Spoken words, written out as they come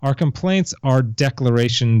Our complaints are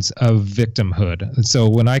declarations of victimhood. And so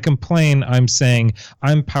when I complain, I'm saying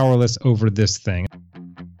I'm powerless over this thing.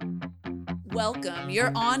 Welcome.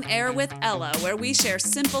 You're on air with Ella, where we share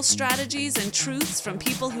simple strategies and truths from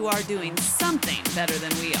people who are doing something better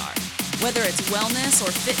than we are. Whether it's wellness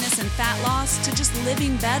or fitness and fat loss, to just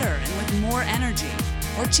living better and with more energy,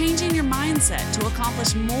 or changing your mindset to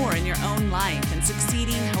accomplish more in your own life and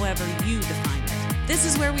succeeding however you define it. This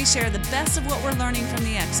is where we share the best of what we're learning from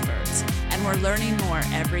the experts, and we're learning more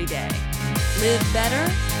every day. Live better,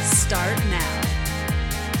 start now.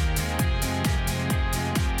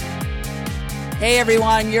 Hey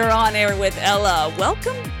everyone, you're on air with Ella.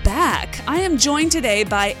 Welcome back. I am joined today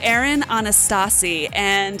by Aaron Anastasi.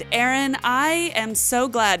 And Aaron, I am so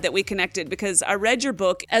glad that we connected because I read your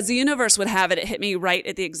book. As the universe would have it, it hit me right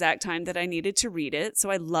at the exact time that I needed to read it. So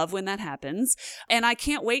I love when that happens. And I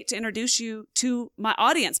can't wait to introduce you to my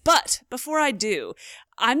audience. But before I do,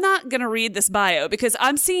 I'm not going to read this bio because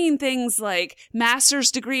I'm seeing things like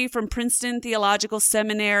master's degree from Princeton Theological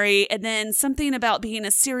Seminary, and then something about being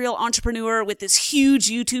a serial entrepreneur with this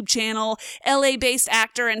huge YouTube channel, LA-based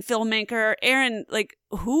actor and filmmaker. Aaron,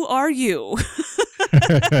 who are you?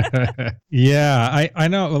 Yeah, I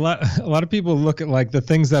know a lot of people look at the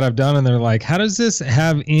things that I've done and they're like, how does this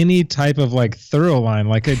have any type of thorough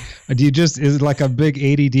line? Do you just, is it like a big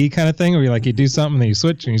ADD kind of thing where you do something and then you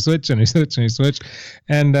switch and you switch and you switch and you switch?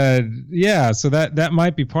 And yeah, so that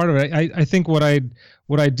might be part of it. I think what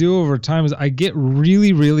I do over time is I get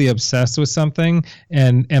really, really obsessed with something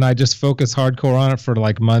and I just focus hardcore on it for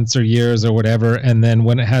months or years or whatever. And then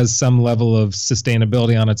when it has some level of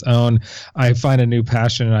sustainability on its own, I find a new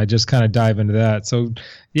passion and I just kind of dive into that. So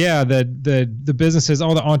yeah, the businesses,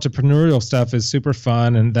 all the entrepreneurial stuff is super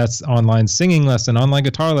fun. And that's online singing lesson, online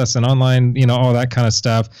guitar lesson, online, all that kind of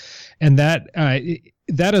stuff. And that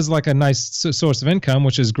is a nice source of income,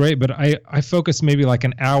 which is great. But I focus maybe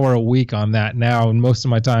an hour a week on that now. And most of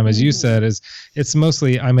my time, as you said, it's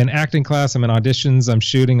mostly I'm in acting class, I'm in auditions, I'm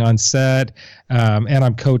shooting on set, and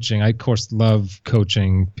I'm coaching. I, of course, love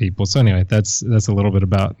coaching people. So anyway, that's a little bit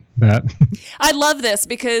about that. I love this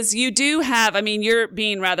because you do have, you're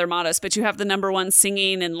being rather modest, but you have the #1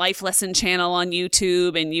 singing and life lesson channel on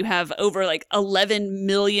YouTube, and you have over 11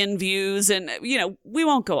 million views, and we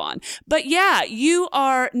won't go on. But yeah, you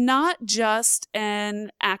are not just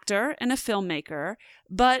an actor and a filmmaker,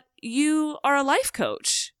 but you are a life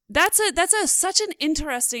coach. That's such an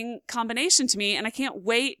interesting combination to me, and I can't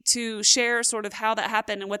wait to share sort of how that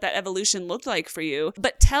happened and what that evolution looked like for you.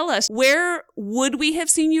 But tell us, where would we have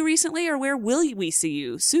seen you recently, or where will we see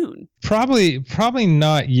you soon? Probably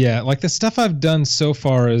not yet. The stuff I've done so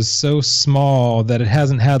far is so small that it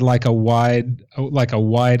hasn't had a wide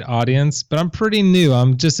audience, but I'm pretty new.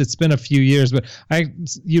 It's been a few years, but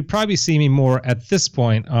you'd probably see me more at this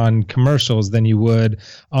point on commercials than you would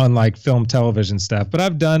on film, television stuff. But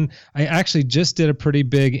I actually just did a pretty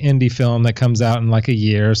big indie film that comes out in a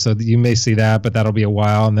year, so you may see that, but that'll be a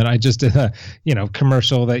while. And then I just did a,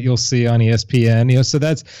 commercial that you'll see on ESPN, so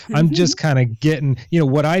that's, I'm just kind of getting,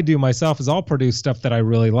 what I do myself is I'll produce stuff that I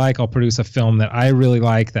really like. I'll produce a film that I really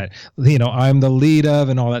like that, I'm the lead of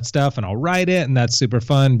and all that stuff, and I'll write it, and that's super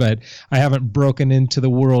fun. But I haven't broken into the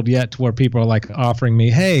world yet to where people are offering me,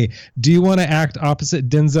 hey, do you want to act opposite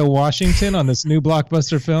Denzel Washington on this new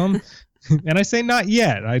blockbuster film? And I say not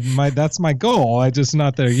yet. That's my goal. I'm just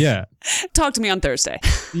not there yet. Talk to me on Thursday.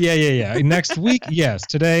 Yeah. Next week, yes.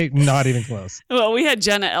 Today, not even close. Well, we had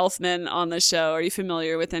Jenna Elfman on the show. Are you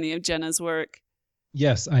familiar with any of Jenna's work?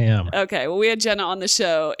 Yes, I am. Okay. Well, we had Jenna on the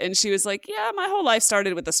show, and she was like, yeah, my whole life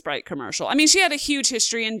started with the Sprite commercial. She had a huge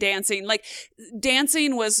history in dancing.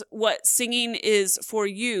 Dancing was what singing is for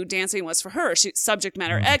you. Dancing was for her. She's subject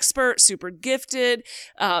matter expert, super gifted.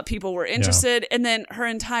 People were interested. Yeah. And then her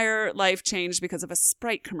entire life changed because of a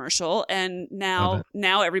Sprite commercial. And now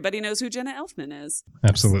everybody knows who Jenna Elfman is.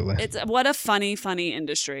 Absolutely. What a funny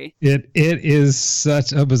industry. It is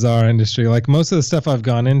such a bizarre industry. Most of the stuff I've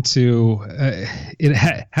gone into, it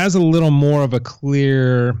has a little more of a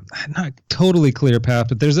clear, not totally clear path,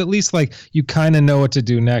 but there's at least you kind of know what to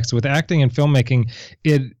do next. With acting and filmmaking,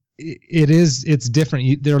 it's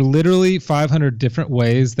different. There are literally 500 different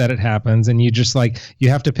ways that it happens, and you just you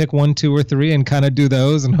have to pick 1, 2, or 3 and kind of do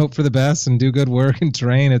those and hope for the best and do good work and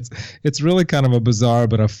train. It's really kind of a bizarre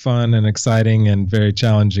but a fun and exciting and very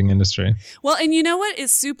challenging industry. Well, and you know what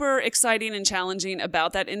is super exciting and challenging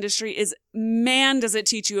about that industry is, man, does it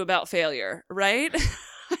teach you about failure, right?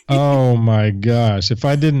 Oh my gosh. If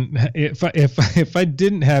I didn't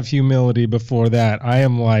have humility before that,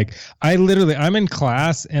 I'm in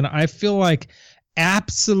class and I feel like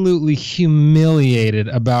absolutely humiliated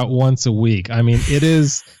about once a week. I mean, it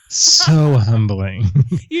is so humbling.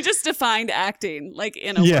 You just defined acting like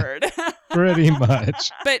in a Yeah. word. Pretty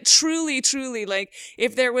much. But truly, truly, like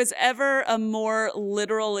if there was ever a more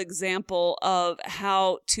literal example of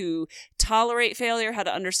how to tolerate failure, how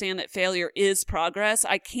to understand that failure is progress,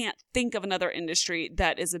 I can't think of another industry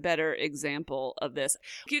that is a better example of this.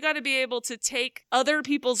 You got to be able to take other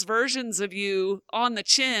people's versions of you on the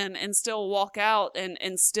chin and still walk out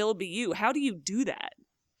and still be you. How do you do that?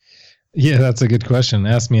 Yeah, that's a good question.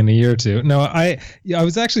 Ask me in a year or two. No, I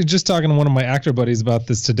was actually just talking to one of my actor buddies about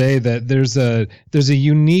this today, that there's a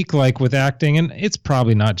unique, like with acting, and it's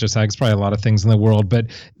probably not just acting, it's probably a lot of things in the world,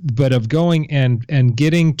 but of going and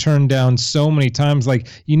getting turned down so many times, like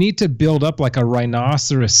you need to build up like a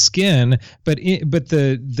rhinoceros skin, but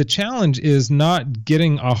the challenge is not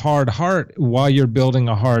getting a hard heart while you're building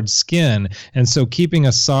a hard skin. And so keeping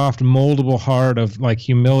a soft, moldable heart of like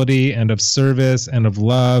humility and of service and of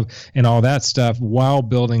love and all that stuff while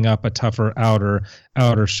building up a tougher outer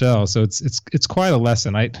shell. So it's quite a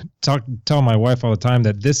lesson. I tell my wife all the time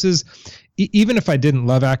that this is, even if I didn't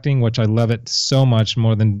love acting, which I love it so much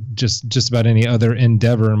more than just about any other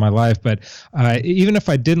endeavor in my life, but even if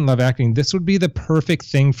I didn't love acting, this would be the perfect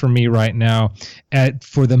thing for me right now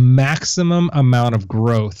for the maximum amount of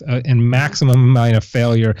growth and maximum amount of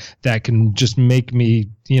failure that can just make me,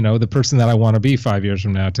 the person that I want to be 5 years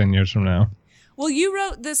from now, 10 years from now. Well, you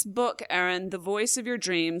wrote this book, Aaron, The Voice of Your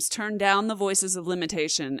Dreams, Turn Down the Voices of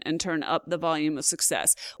Limitation and Turn Up the Volume of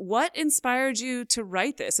Success. What inspired you to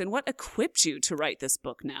write this, and what equipped you to write this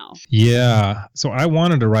book now? Yeah. So I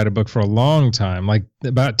wanted to write a book for a long time, like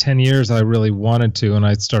about 10 years I really wanted to. And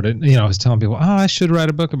I started, I was telling people, I should write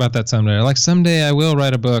a book about that someday. Like someday I will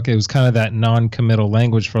write a book. It was kind of that non-committal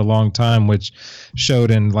language for a long time, which showed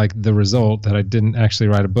in like the result that I didn't actually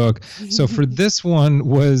write a book. So for this one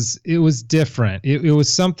it was different. It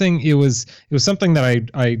was something that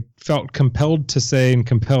I felt compelled to say and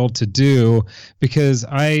compelled to do, because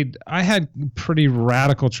I had pretty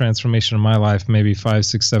radical transformation in my life maybe 5,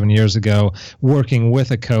 6, 7 years ago, working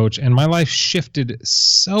with a coach, and my life shifted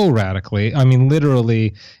so radically. I mean,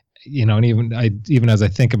 literally, and even as I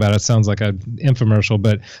think about it, it sounds like an infomercial,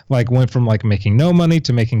 but like went from like making no money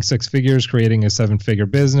to making 6 figures, creating a 7-figure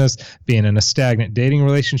business, being in a stagnant dating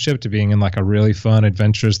relationship, to being in like a really fun,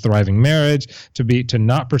 adventurous, thriving marriage, to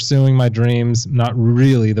not pursuing my dreams, not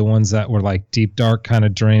really the ones that were like deep, dark kind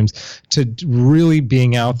of dreams, to really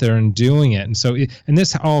being out there and doing it. And so, and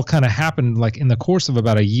this all kind of happened like in the course of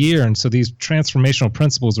about a year. And so these transformational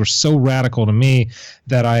principles were so radical to me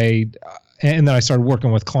that and then I started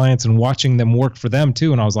working with clients and watching them work for them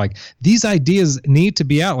too. And I was like, these ideas need to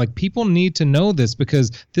be out. Like people need to know this, because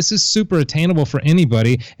this is super attainable for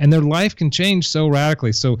anybody and their life can change so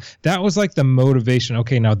radically. So that was like the motivation.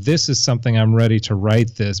 Okay, now this is something I'm ready to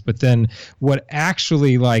write this. But then what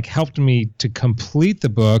actually like helped me to complete the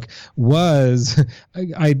book was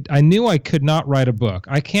I knew I could not write a book.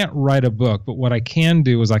 I can't write a book, but what I can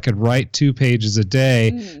do is I could write 2 pages a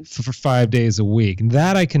day for 5 days a week. And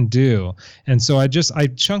that I can do. And so I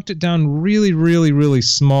chunked it down really, really, really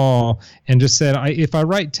small and just said, if I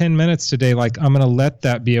write 10 minutes today, like I'm going to let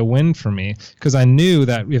that be a win for me, because I knew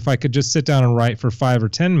that if I could just sit down and write for 5 or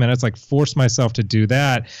 10 minutes, like force myself to do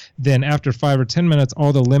that, then after 5 or 10 minutes,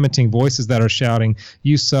 all the limiting voices that are shouting,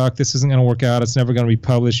 you suck, this isn't going to work out, it's never going to be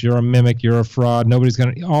published, you're a mimic, you're a fraud, nobody's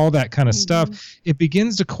going to, all that kind of stuff, it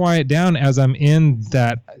begins to quiet down as I'm in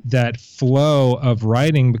that flow of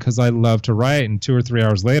writing, because I love to write. And 2 or 3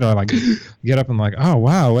 hours later, I like get up and like, oh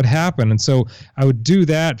wow, what happened? And so I would do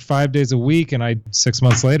that 5 days a week, and 6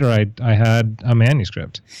 months later I had a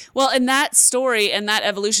manuscript. Well, and that story and that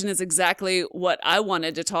evolution is exactly what I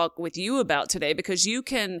wanted to talk with you about today, because you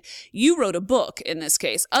wrote a book in this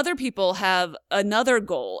case. Other people have another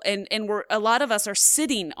goal, and a lot of us are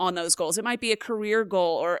sitting on those goals. It might be a career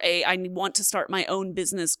goal, or I want to start my own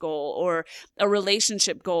business goal, or a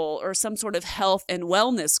relationship goal, or some sort of health and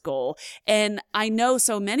wellness goal. And I know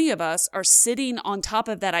so many of us are sitting on top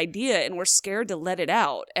of that idea and we're scared to let it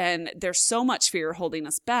out. And there's so much fear holding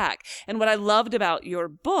us back. And what I loved about your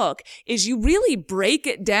book is you really break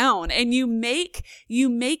it down and you make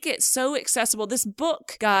it so accessible. This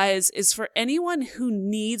book, guys, is for anyone who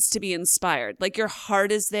needs to be inspired. Like your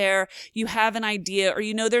heart is there, you have an idea, or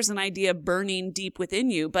there's an idea burning deep within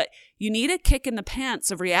you, but you need a kick in the pants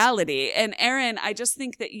of reality. And Aaron, I just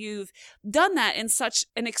think that you've done that in such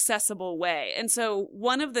an accessible way. And so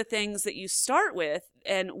one of the things poems that you start with,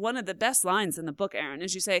 and one of the best lines in the book, Aaron,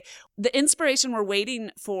 is you say, the inspiration we're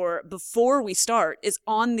waiting for before we start is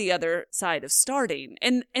on the other side of starting.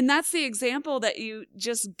 And that's the example that you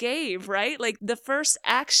just gave, right? Like the first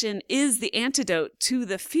action is the antidote to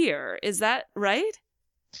the fear. Is that right?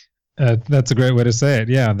 That's a great way to say it.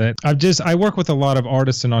 Yeah, that I work with a lot of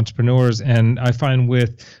artists and entrepreneurs, and I find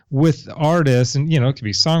with artists, and it could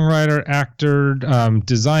be songwriter, actor,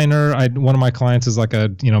 designer. One of my clients is like a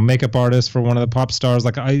makeup artist for one of the pop stars.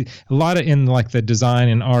 Like a lot of in like the design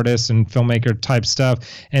and artists and filmmaker type stuff,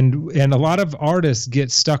 and a lot of artists get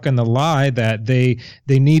stuck in the lie that they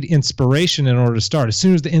need inspiration in order to start. As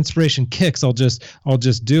soon as the inspiration kicks, I'll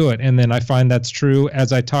just do it. And then I find that's true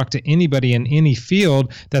as I talk to anybody in any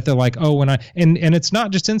field, that they're like, oh, and it's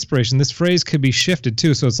not just inspiration. This phrase could be shifted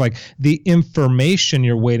too. So it's like the information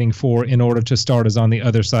you're waiting for in order to start is on the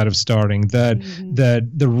other side of starting.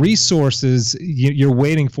 The resources you're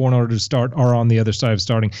waiting for in order to start are on the other side of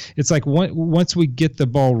starting. It's like once we get the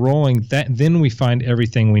ball rolling, then we find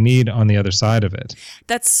everything we need on the other side of it.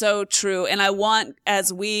 That's so true. And I want,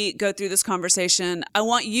 as we go through this conversation, I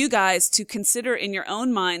want you guys to consider in your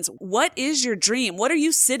own minds, what is your dream? What are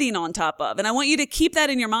you sitting on top of? And I want you to keep that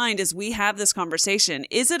in your mind as we have this conversation.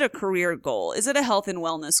 Is it a career goal? Is it a health and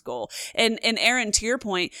wellness goal? And Aaron, to your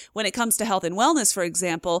point, when it comes to health and wellness, for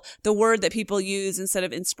example, the word that people use instead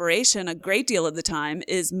of inspiration a great deal of the time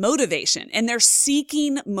is motivation. And they're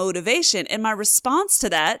seeking motivation. And my response to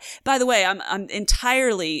that, by the way, I'm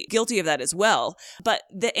entirely guilty of that as well. But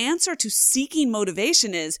the answer to seeking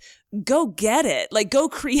motivation is go get it. Like, go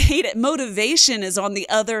create it. Motivation is on the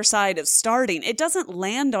other side of starting. It doesn't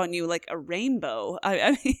land on you like a rainbow.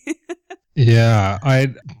 I mean, yeah,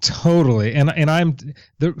 I totally. And I'm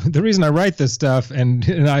the reason I write this stuff and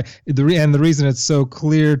the reason it's so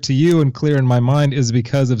clear to you and clear in my mind is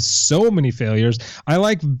because of so many failures.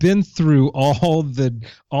 I been through all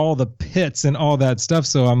the pits and all that stuff.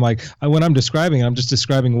 So I'm like, when I'm describing it, I'm just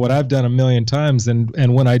describing what I've done a million times.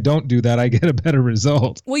 And when I don't do that, I get a better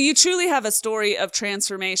result. Well, you truly have a story of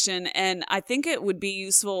transformation. And I think it would be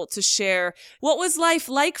useful to share, what was life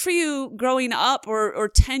like for you growing up or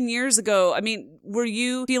 10 years ago? I mean, were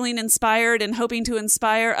you feeling inspired and hoping to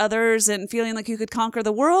inspire others and feeling like you could conquer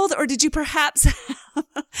the world? Or did you perhaps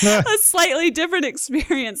have a slightly different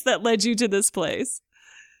experience that led you to this place?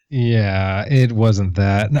 Yeah, it wasn't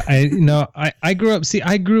that. I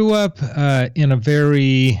grew up in a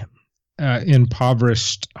very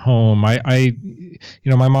impoverished home. My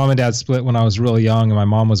mom and dad split when I was really young, and my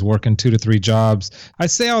mom was working 2 to 3 jobs. I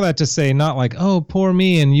say all that to say, not like, oh, poor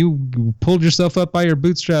me, and you pulled yourself up by your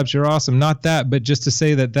bootstraps, you're awesome. Not that, but just to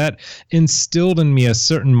say that instilled in me a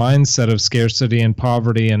certain mindset of scarcity and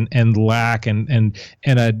poverty and lack and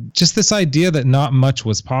just this idea that not much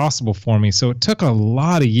was possible for me. So it took a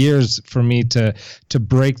lot of years for me to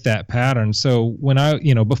break that pattern. So when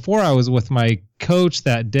before I was with my coach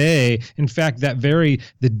that day, in fact,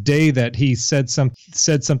 the day that he said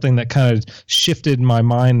something that kind of shifted my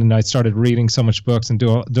mind, and I started reading so much books and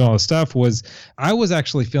doing all this stuff, was I was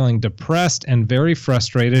actually feeling depressed and very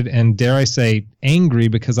frustrated and, dare I say, angry,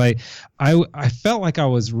 because I felt like I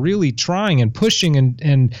was really trying and pushing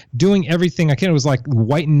and doing everything I can. It was like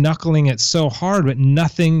white knuckling it so hard, but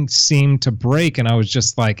nothing seemed to break, and I was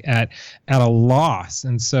just like at a loss.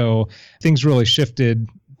 And so things really shifted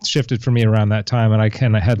for me around that time, and I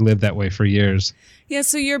kind of had lived that way for years. Yeah,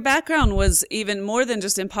 so your background was even more than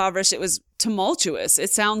just impoverished. It was tumultuous, it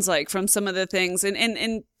sounds like, from some of the things.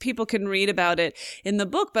 And people can read about it in the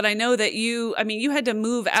book. But I know that you had to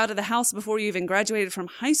move out of the house before you even graduated from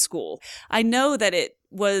high school. I know that it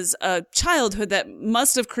was a childhood that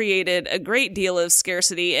must have created a great deal of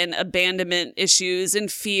scarcity and abandonment issues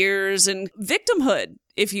and fears and victimhood,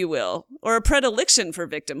 if you will, or a predilection for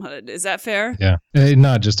victimhood. Is that fair? Yeah,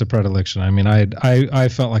 not just a predilection. I mean, I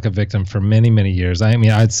felt like a victim for many, many years. I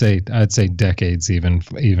mean, I'd say decades,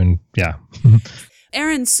 even yeah.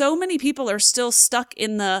 Aaron, so many people are still stuck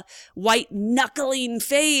in the white knuckling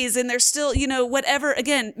phase, and they're still, whatever.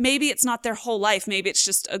 Again, maybe it's not their whole life. Maybe it's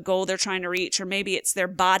just a goal they're trying to reach, or maybe it's their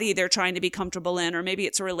body they're trying to be comfortable in, or maybe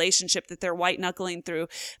it's a relationship that they're white knuckling through.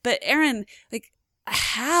 But Aaron, like,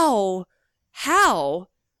 how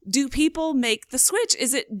do people make the switch?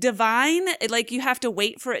 Is it divine? Like, you have to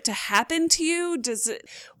wait for it to happen to you?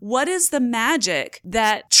 What is the magic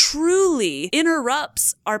that truly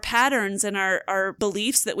interrupts our patterns and our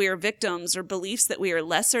beliefs that we are victims or beliefs that we are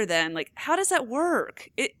lesser than? Like, how does that work?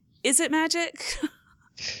 Is it magic?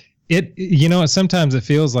 Sometimes it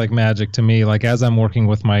feels like magic to me, like as I'm working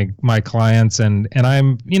with my clients and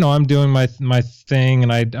I'm doing my thing,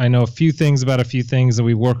 and I know a few things about a few things, and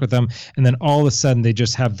we work with them, and then all of a sudden they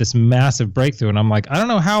just have this massive breakthrough, and I'm like, I don't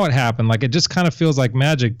know how it happened. Like, it just kind of feels like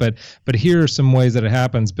magic, but here are some ways that it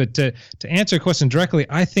happens. But to answer your question directly,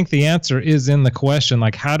 I think the answer is in the question,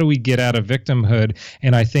 like, how do we get out of victimhood?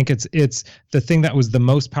 And I think it's the thing that was the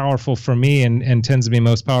most powerful for me and tends to be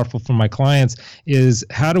most powerful for my clients is,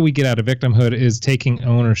 how do we get out of victimhood is taking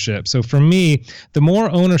ownership. So for me, the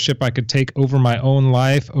more ownership I could take over my own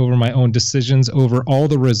life, over my own decisions, over all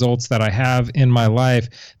the results that I have in my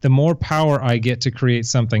life, the more power I get to create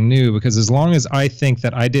something new. Because as long as I think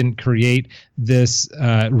that I didn't create this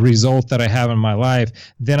result that I have in my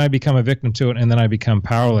life, then I become a victim to it, and then I become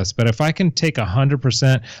powerless. But if I can take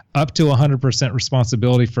 100%, up to 100%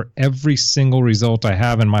 responsibility for every single result I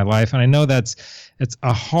have in my life, and I know it's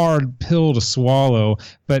a hard pill to swallow,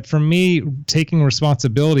 but for me, taking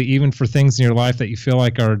responsibility even for things in your life that you feel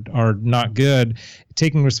like are not good,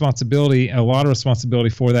 taking responsibility, a lot of responsibility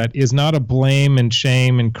for that, is not a blame and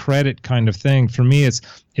shame and credit kind of thing. For me, it's,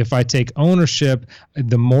 if I take ownership,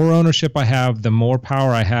 the more ownership I have, the more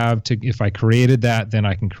power I have to, if I created that, then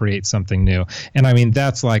I can create something new. And I mean,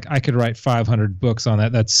 that's like, I could write 500 books on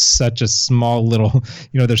that. That's such a small little,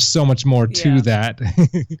 there's so much more to that.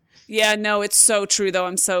 Yeah, no, it's so true, though.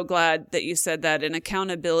 I'm so glad that you said that. And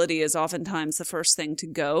accountability is oftentimes the first thing to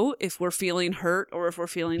go if we're feeling hurt or if we're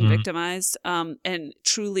feeling victimized. And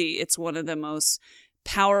truly, it's one of the most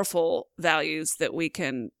powerful values that we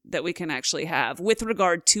can actually have with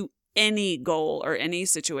regard to any goal or any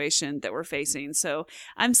situation that we're facing. So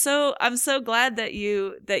I'm so glad that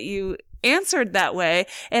you answered that way.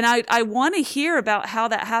 And I want to hear about how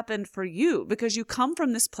that happened for you, because you come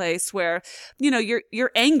from this place where,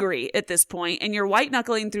 you're angry at this point and you're white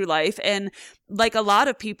knuckling through life. And like a lot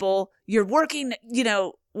of people, you're working,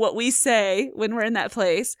 what we say when we're in that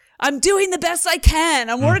place, I'm doing the best I can.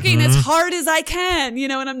 I'm working as hard as I can,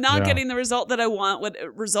 and I'm not getting the result that I want. What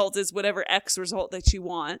result is whatever X result that you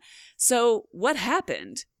want. So what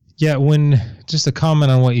happened? Yeah, just a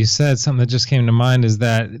comment on what you said, something that just came to mind is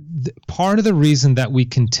that part of the reason that we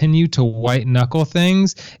continue to white knuckle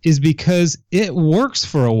things is because it works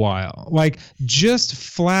for a while. Like, just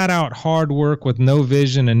flat out hard work with no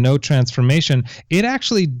vision and no transformation, it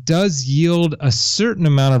actually does yield a certain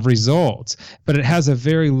amount of results, but it has a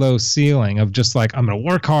very low ceiling of just like, I'm going to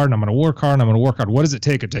work hard and I'm going to work hard and I'm going to work hard. What does it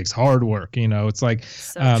take? It takes hard work. It's like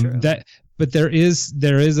that. But there is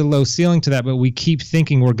a low ceiling to that, but we keep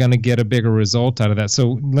thinking we're going to get a bigger result out of that.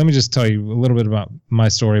 So let me just tell you a little bit about my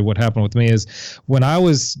story. What happened with me is, when I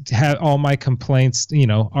had all my complaints,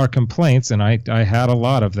 our complaints, and I had a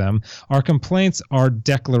lot of them, our complaints are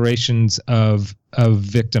declarations of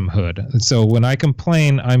victimhood. And so when I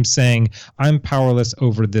complain, I'm saying I'm powerless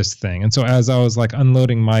over this thing. And so as I was like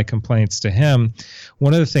unloading my complaints to him,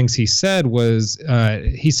 one of the things he said was,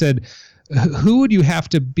 who would you have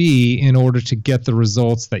to be in order to get the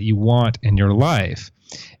results that you want in your life?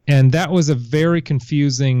 And that was a very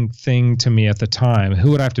confusing thing to me at the time.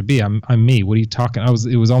 Who would I have to be? I'm me. What are you talking?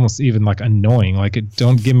 It was almost even like annoying. Like,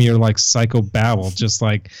 don't give me your like psycho babble. Just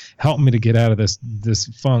like, help me to get out of this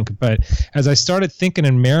funk. But as I started thinking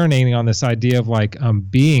and marinating on this idea of like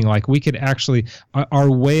being, like, we could actually, our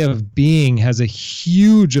way of being has a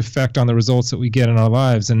huge effect on the results that we get in our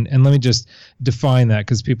lives. And let me just define that,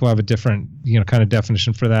 because people have a different kind of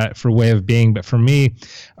definition for that, for way of being. But for me,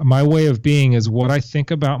 my way of being is what I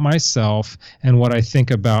think about myself and what I think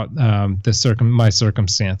about my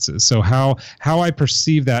circumstances. So how I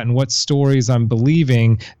perceive that and what stories I'm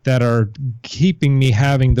believing that are keeping me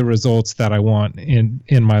having the results that I want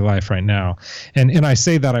in my life right now. And I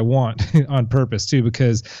say that I want on purpose too,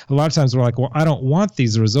 because a lot of times we're like, well, I don't want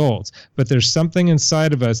these results, but there's something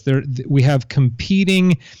inside of us. We have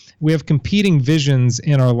competing visions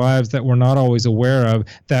in our lives that we're not always aware of,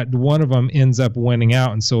 that one of them ends up winning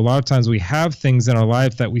out. And so a lot of times we have things in our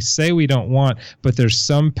life that we say we don't want, but there's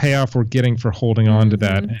some payoff we're getting for holding on to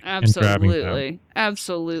that and grabbing that.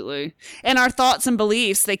 Absolutely. And our thoughts and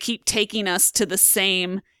beliefs, they keep taking us to the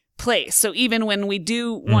same place. So even when we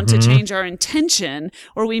do want to change our intention,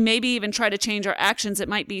 or we maybe even try to change our actions, it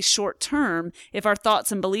might be short term if our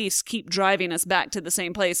thoughts and beliefs keep driving us back to the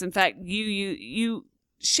same place. In fact, you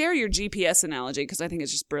share your GPS analogy, because I think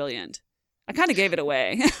it's just brilliant. I kind of gave it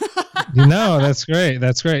away. No, that's great.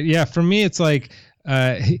 That's great. Yeah, for me, it's like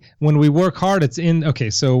when we work hard,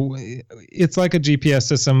 so it's like a GPS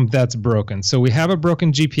system that's broken. So we have a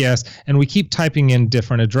broken GPS and we keep typing in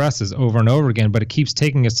different addresses over and over again, but it keeps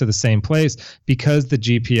taking us to the same place because the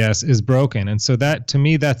GPS is broken. And so that, to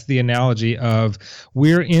me, that's the analogy of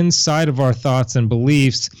we're inside of our thoughts and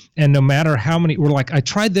beliefs. And no matter how many, we're like, I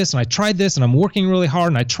tried this and I tried this and I'm working really hard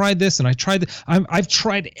and I tried this and I tried I've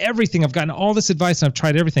tried everything. I've gotten all this advice and I've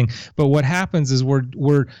tried everything. But what happens is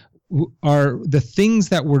the things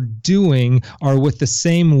that we're doing are with the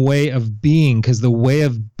same way of being, because the way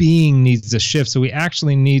of being needs to shift. So we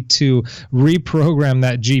actually need to reprogram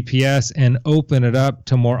that GPS and open it up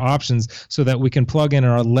to more options so that we can plug in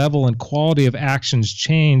our level and quality of actions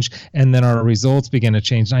change, and then our results begin to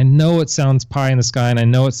change. And I know it sounds pie in the sky and I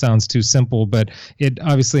know it sounds too simple, but it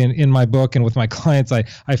obviously in my book and with my clients, I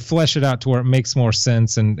flesh it out to where it makes more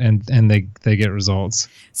sense and they get results.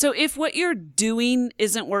 So if what you're doing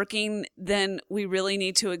isn't working, then we really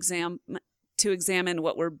need to examine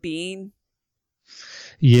what we're being.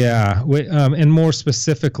 Yeah, and more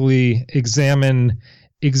specifically, examine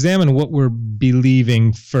what we're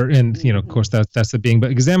believing of course that's the being,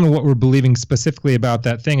 but examine what we're believing specifically about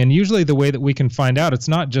that thing. And usually the way that we can find out, it's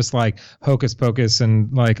not just like hocus pocus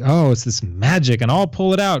and like, oh, it's this magic and I'll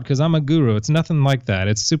pull it out because I'm a guru. It's nothing like that.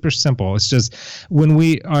 It's super simple. It's just when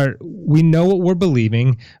we know what we're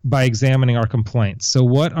believing by examining our complaints. So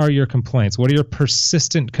what are your complaints? What are your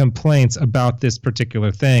persistent complaints about this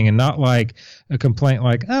particular thing? And not like a complaint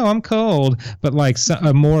like, oh, I'm cold, but like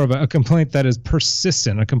more of a complaint that is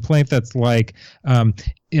persistent. A complaint that's like,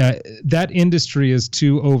 that industry is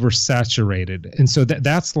too oversaturated. And so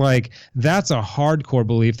that's a hardcore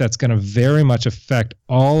belief that's going to very much affect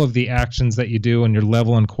all of the actions that you do and your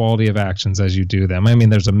level and quality of actions as you do them. I mean,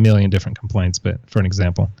 there's a million different complaints, but for an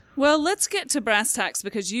example. Well, let's get to brass tacks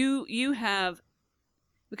because you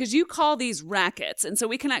call these rackets. And so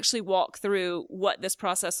we can actually walk through what this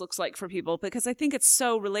process looks like for people because I think it's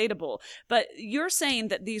so relatable. But you're saying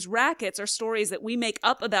that these rackets are stories that we make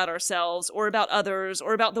up about ourselves or about others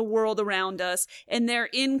or about the world around us. And they're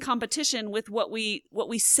in competition with what we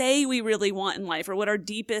say we really want in life or what our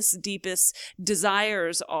deepest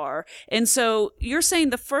desires are. And so you're saying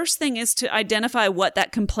the first thing is to identify what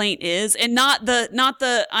that complaint is, and not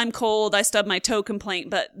the I'm cold, I stubbed my toe complaint,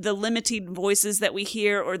 but the limiting voices that we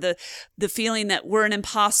hear, or the feeling that we're an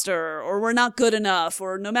imposter or we're not good enough,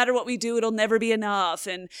 or no matter what we do, it'll never be enough,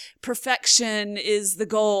 and perfection is the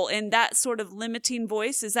goal. And that sort of limiting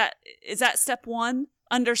voice, is that step one?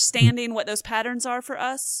 Understanding what those patterns are for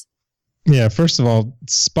us? Yeah, first of all,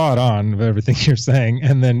 spot on of everything you're saying,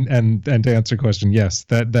 and then and to answer your question, yes,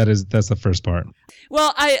 that's the first part.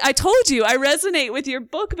 Well, I told you I resonate with your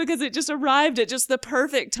book because it just arrived at just the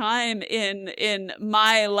perfect time in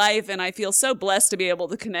my life, and I feel so blessed to be able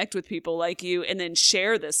to connect with people like you and then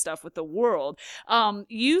share this stuff with the world.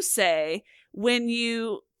 You say when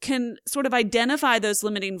you can sort of identify those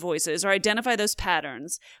limiting voices or identify those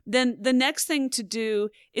patterns, then the next thing to do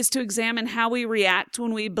is to examine how we react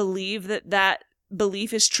when we believe that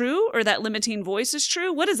belief is true or that limiting voice is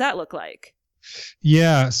true. What does that look like?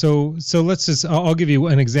 Yeah, so I'll give you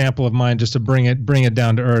an example of mine just to bring it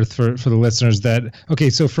down to earth for the listeners.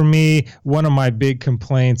 So for me, one of my big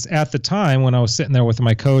complaints at the time when I was sitting there with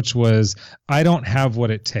my coach was I don't have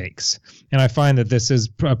what it takes. And I find that this is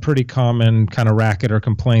a pretty common kind of racket or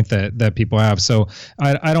complaint that people have. So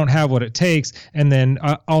I don't have what it takes, and then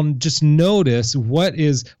I'll just notice what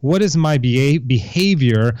is my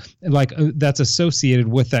behavior like that's associated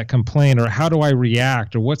with that complaint, or how do I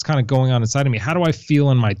react, or what's kind of going on inside of me? How do I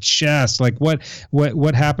feel in my chest? Like what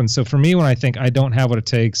happens? So for me, when I think I don't have what it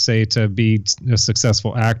takes, say, to be a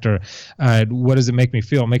successful actor, what does it make me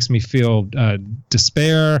feel? It makes me feel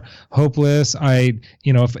despair, hopeless.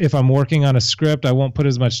 If I'm working on a script, I won't put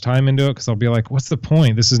as much time into it because I'll be like, what's the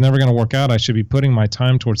point? This is never going to work out. I should be putting my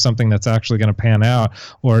time towards something that's actually going to pan out.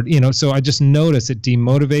 Or, so I just notice it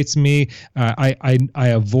demotivates me. I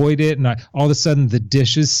avoid it, and all of a sudden the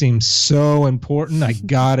dishes seem so important. I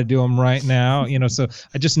got to do them right now. So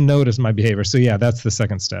I just notice my behavior. So yeah, that's the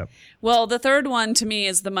second step. Well, the third one to me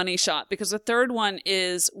is the money shot, because the third one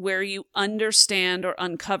is where you understand or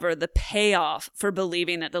uncover the payoff for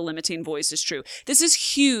believing that the limiting voice is true. This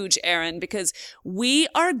is huge, Aaron, because we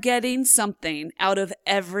are getting something out of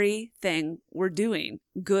everything we're doing,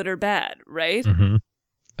 good or bad, right? Mm-hmm.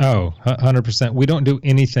 Oh, 100%. We don't do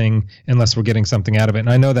anything unless we're getting something out of it. And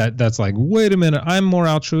I know that that's like, wait a minute, I'm more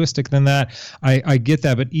altruistic than that. I get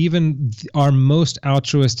that. But even our most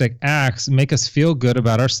altruistic acts make us feel good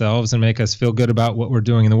about ourselves and make us feel good about what we're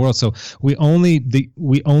doing in the world. So we only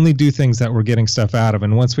do things that we're getting stuff out of.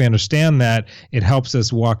 And once we understand that, it helps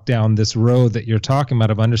us walk down this road that you're talking about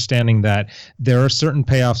of understanding that there are certain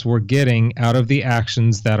payoffs we're getting out of the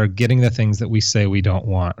actions that are getting the things that we say we don't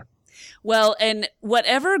want. Well, and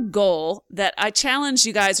whatever goal that I challenge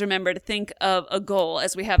you guys, remember to think of a goal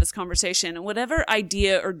as we have this conversation, whatever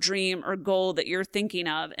idea or dream or goal that you're thinking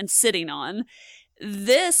of and sitting on,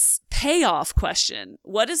 this payoff question,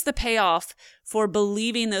 what is the payoff for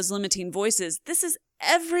believing those limiting voices? This is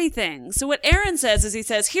everything. So what Aaron says is he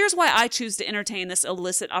says, here's why I choose to entertain this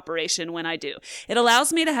illicit operation when I do. It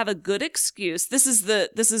allows me to have a good excuse. This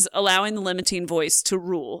is allowing the limiting voice to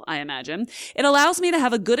rule, I imagine. It allows me to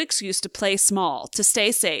have a good excuse to play small, to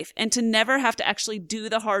stay safe, and to never have to actually do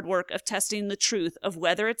the hard work of testing the truth of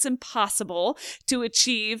whether it's impossible to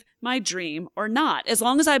achieve my dream or not. As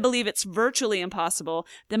long as I believe it's virtually impossible,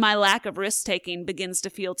 then my lack of risk-taking begins to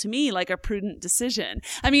feel to me like a prudent decision.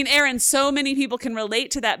 I mean, Aaron, so many people can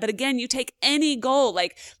relate to that. But again, you take any goal,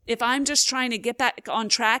 like if I'm just trying to get back on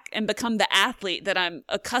track and become the athlete that I'm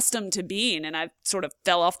accustomed to being, and I sort of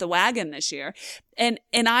fell off the wagon this year, and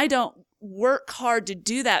I don't work hard to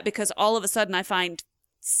do that because all of a sudden I find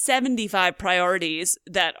 75 priorities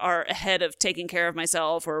that are ahead of taking care of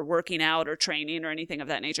myself or working out or training or anything of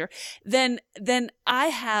that nature, then I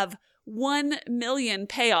have 1 million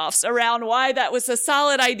payoffs around why that was a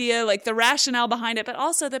solid idea, like the rationale behind it. But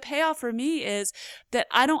also the payoff for me is that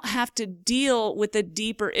I don't have to deal with the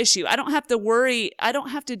deeper issue. I don't have to worry. I don't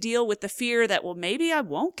have to deal with the fear that, well, maybe I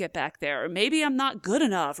won't get back there, or maybe I'm not good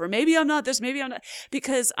enough, or maybe I'm not this, maybe I'm not,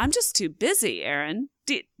 because I'm just too busy, Aaron.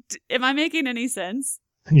 Am I making any sense?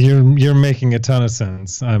 You're making a ton of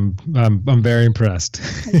sense. I'm very impressed.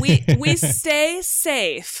 We stay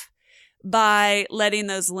safe by letting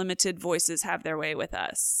those limited voices have their way with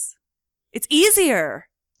us. It's easier.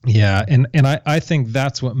 Yeah, and I think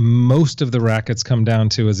that's what most of the rackets come down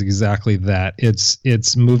to is exactly that.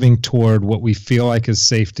 It's moving toward what we feel like is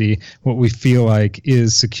safety, what we feel like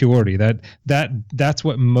is security. That's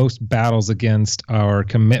what most battles against our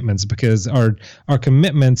commitments, because our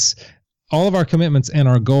commitments, all of our commitments and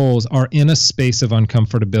our goals are in a space of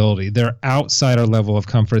uncomfortability. They're outside our level of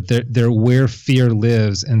comfort. They're where fear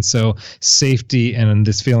lives. And so safety and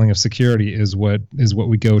this feeling of security is what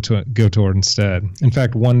we go toward instead. In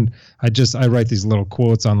fact, I write these little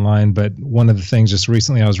quotes online, but one of the things just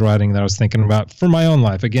recently I was writing that I was thinking about for my own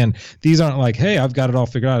life. Again, these aren't like, hey, I've got it all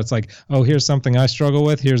figured out. It's like, oh, here's something I struggle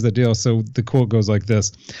with. Here's the deal. So the quote goes like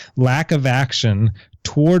this: lack of action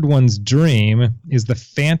toward one's dream is the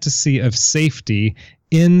fantasy of safety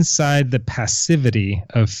inside the passivity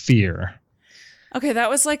of fear. Okay, that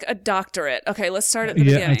was like a doctorate. Okay, let's start at the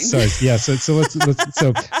beginning. Sorry. Yeah, so let's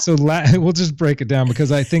we'll just break it down,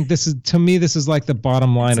 because I think this is like the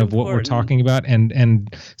bottom line of what we're talking about.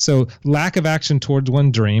 And so lack of action towards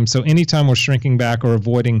one dream. So anytime we're shrinking back or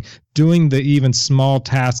avoiding doing the even small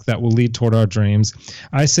task that will lead toward our dreams,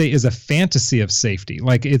 I say is a fantasy of safety.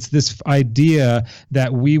 Like it's this idea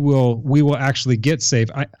that we will actually get safe.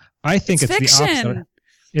 I think it's fiction. The opposite.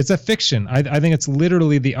 It's a fiction. I think it's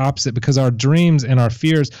literally the opposite, because our dreams and our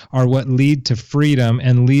fears are what lead to freedom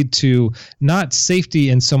and lead to not safety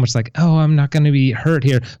in so much like, oh, I'm not going to be hurt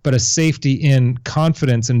here, but a safety in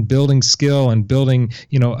confidence and building skill and building,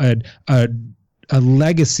 a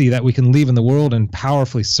legacy that we can leave in the world and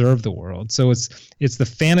powerfully serve the world. So it's the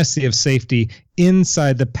fantasy of safety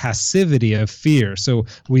inside the passivity of fear. So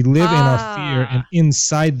we live in our fear and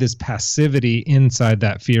inside this passivity, inside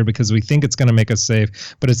that fear, because we think it's going to make us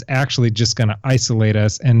safe, but it's actually just going to isolate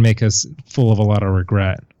us and make us full of a lot of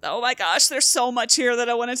regret. Oh my gosh, there's so much here that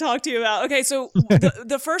I want to talk to you about. Okay, so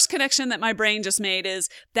the first connection that my brain just made is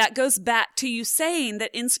that goes back to you saying that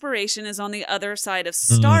inspiration is on the other side of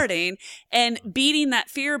starting, and beating that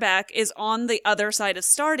fear back is on the other side of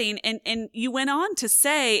starting. And you went on to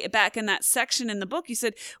say back in that section in the book, you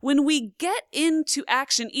said, when we get into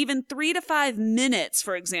action, even 3 to 5 minutes,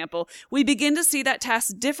 for example, we begin to see that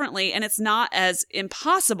task differently, and it's not as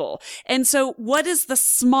impossible. And so what is the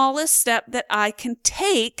smallest step that I can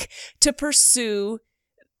take to pursue,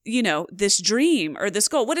 this dream or this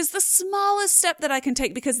goal? What is the smallest step that I can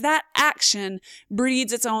take? Because that action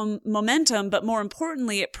breeds its own momentum, but more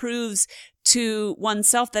importantly, it proves to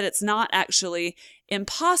oneself that it's not actually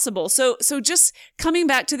impossible. So just coming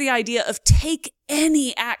back to the idea of take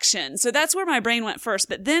any action. So that's where my brain went first,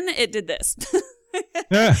 but then it did this.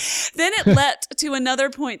 Yeah. Then it leapt to another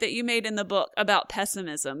point that you made in the book about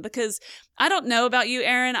pessimism, because I don't know about you,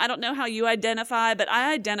 Aaron. I don't know how you identify, but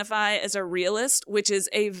I identify as a realist, which is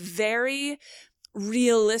a very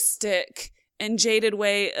realistic and jaded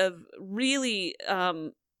way of really,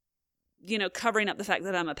 covering up the fact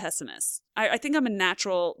that I'm a pessimist. I think I'm a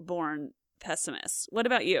natural born pessimist. What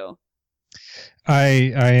about you?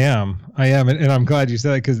 I am, and I'm glad you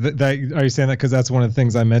said that, because are you saying that because that's one of the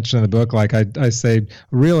things I mentioned in the book? Like I say,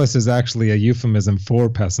 realist is actually a euphemism for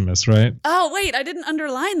pessimist, right? Oh wait, I didn't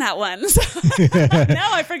underline that one. No,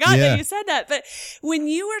 I forgot that you said that. But when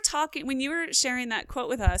you were sharing that quote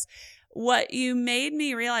with us, what you made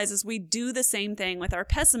me realize is we do the same thing with our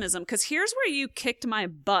pessimism, because here's where you kicked my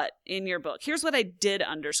butt in your book. Here's what I did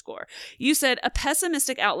underscore. You said a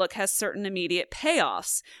pessimistic outlook has certain immediate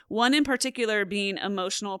payoffs, one in particular being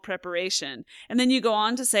emotional preparation. And then you go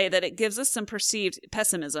on to say that it gives us some perceived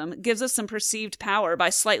power by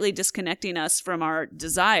slightly disconnecting us from our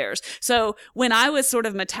desires. So when I was sort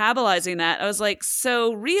of metabolizing that, I was like,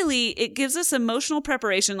 so really it gives us emotional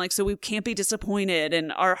preparation, like, so we can't be disappointed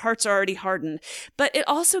and our hearts are already hardened, but it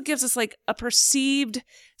also gives us like a perceived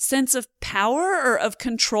sense of power or of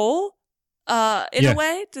control in a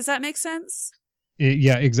way. Does that make sense?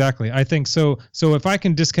 Yeah, exactly. I think so. So if I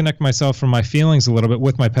can disconnect myself from my feelings a little bit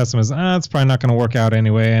with my pessimism, it's probably not going to work out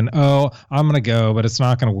anyway. And I'm going to go, but it's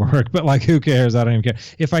not going to work. But like, who cares? I don't even care.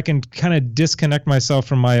 If I can kind of disconnect myself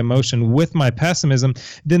from my emotion with my pessimism,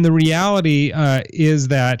 then the reality is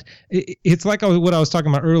that it's like what I was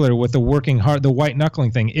talking about earlier with the working hard, the white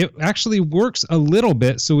knuckling thing. It actually works a little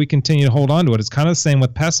bit, so we continue to hold on to it. It's kind of the same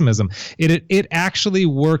with pessimism. It actually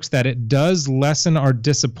works that it does lessen our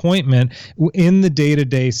disappointment in the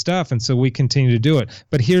day-to-day stuff, and so we continue to do it.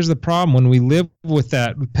 But here's the problem: when we live with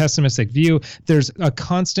that pessimistic view, there's a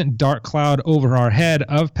constant dark cloud over our head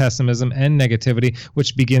of pessimism and negativity,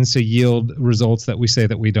 which begins to yield results that we say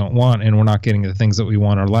that we don't want, and we're not getting the things that we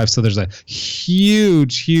want in our life. So there's a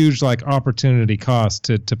huge like opportunity cost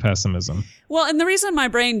to pessimism. Well, and the reason my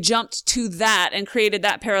brain jumped to that and created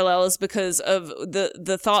that parallel is because of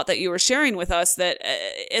the thought that you were sharing with us, that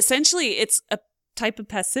essentially it's a type of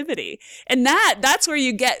passivity. And that's where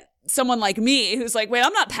you get someone like me who's like, wait,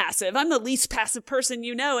 I'm not passive. I'm the least passive person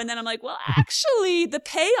you know. And then I'm like, well, actually the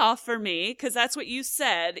payoff for me, because that's what you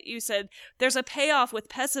said there's a payoff with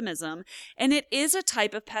pessimism, and it is a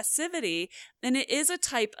type of passivity, and it is a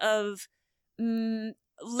type of not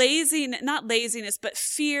laziness, but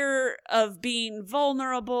fear of being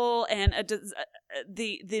vulnerable, and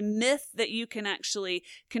the myth that you can actually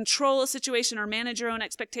control a situation or manage your own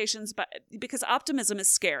expectations. But because optimism is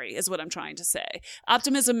scary, is what I'm trying to say.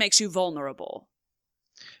 Optimism makes you vulnerable.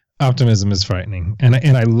 Optimism is frightening. And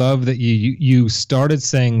I love that you started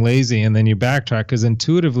saying lazy and then you backtrack, because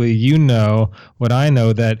intuitively you know what I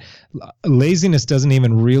know, that laziness doesn't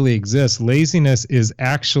even really exist. Laziness is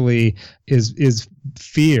actually is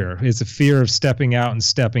fear. It's a fear of stepping out and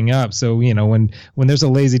stepping up. So, when there's a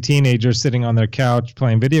lazy teenager sitting on their couch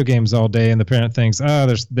playing video games all day and the parent thinks,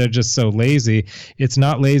 they're just so lazy, it's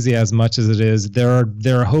not lazy as much as it is there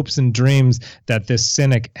are hopes and dreams that this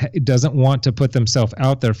cynic doesn't want to put themselves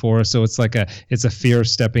out there for. So it's a fear of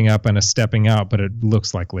stepping up and a stepping out, but it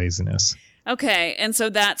looks like laziness. Okay, and so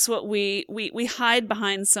that's what we hide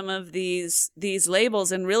behind some of these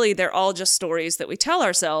labels, and really they're all just stories that we tell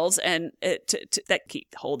ourselves, and that keep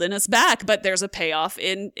holding us back. But there's a payoff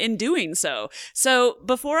in doing so. So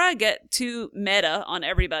before I get too meta on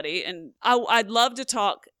everybody, and I'd love to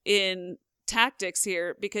talk in tactics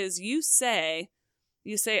here, because you say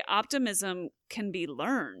optimism can be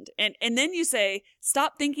learned. And then you say,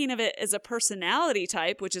 stop thinking of it as a personality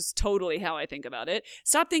type, which is totally how I think about it.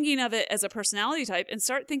 Stop thinking of it as a personality type and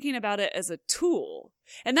start thinking about it as a tool.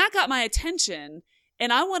 And that got my attention.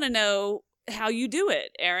 And I want to know how you do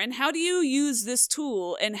it, Aaron. How do you use this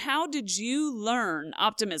tool, and how did you learn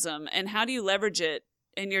optimism, and how do you leverage it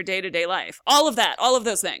in your day-to-day life? All of that, all of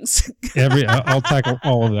those things. I'll tackle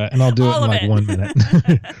all of that, and I'll do it in like 1 minute.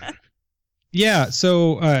 Yeah.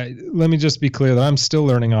 So let me just be clear that I'm still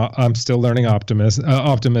learning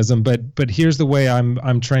optimism, but here's the way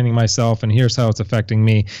I'm training myself, and here's how it's affecting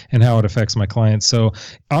me and how it affects my clients. So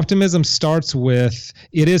optimism starts with,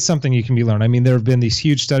 it is something you can be learned. I mean, there have been these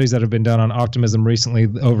huge studies that have been done on optimism recently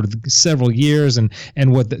over several years, and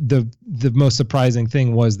what the most surprising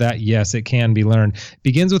thing was that yes, it can be learned. It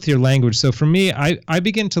begins with your language. So for me, I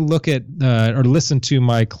begin to look at or listen to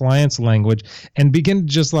my clients' language and begin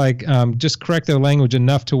to just correct their language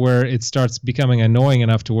enough to where it starts becoming annoying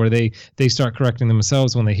enough to where they start correcting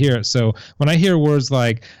themselves when they hear it. So when I hear words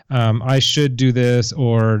like I should do this,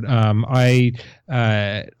 or I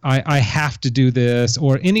have to do this,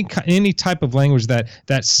 or any type of language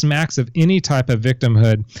that smacks of any type of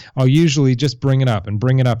victimhood, I'll usually just bring it up and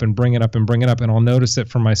bring it up and bring it up and bring it up, and I'll notice it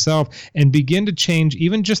for myself and begin to change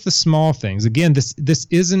even just the small things. Again, this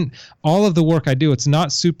isn't all of the work I do. It's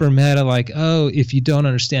not super meta, like, oh, if you don't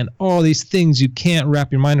understand all these things, you can't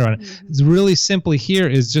wrap your mind around it. Mm-hmm. It's really simply here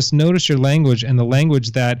is just notice your language, and the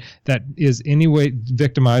language that is anyway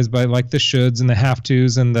victimized by like the shoulds and the have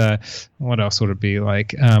tos and the, what else would it be,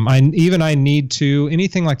 like I need to,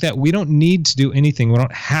 anything like that. We don't need to do anything. We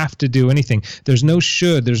don't have to do anything. There's no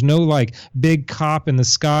should. There's no like big cop in the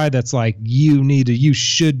sky that's like, you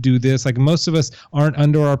should do this. Like most of us aren't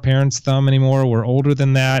under our parents' thumb anymore. We're older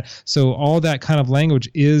than that. So all that kind of language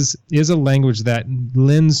is a language that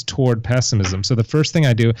lends toward pessimism. So the first thing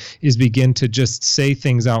I do is begin to just say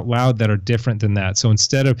things out loud that are different than that. So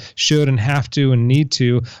instead of should and have to and need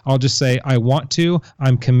to, I'll just say I want to,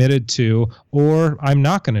 I'm committed to, or I'm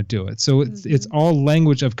not going to do it. So it's all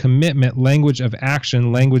language of commitment, language of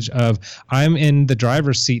action, language of I'm in the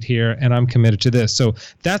driver's seat here and I'm committed to this. So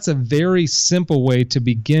that's a very simple way to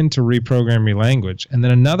begin to reprogram your language. And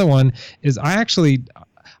then another one is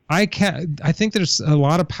I think there's a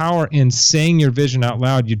lot of power in saying your vision out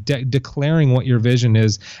loud. You declaring what your vision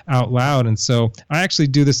is out loud. And so I actually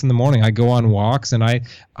do this in the morning. I go on walks and I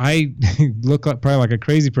look probably like a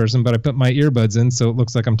crazy person, but I put my earbuds in so it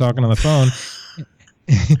looks like I'm talking on the phone.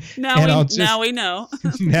 Now we know.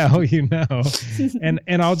 Now you know.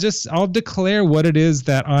 And I'll declare what it is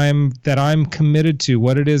that I'm committed to,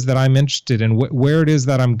 what it is that I'm interested in, where it is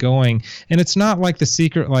that I'm going. And it's not like The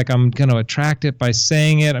Secret, like I'm going to attract it by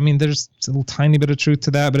saying it. I mean, there's a little tiny bit of truth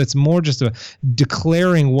to that, but it's more just a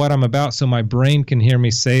declaring what I'm about so my brain can hear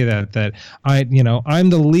me say that I'm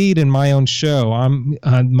the lead in my own show. I'm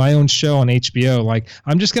my own show on HBO. Like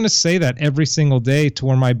I'm just going to say that every single day to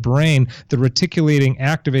where my brain, the reticular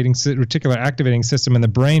activating system in the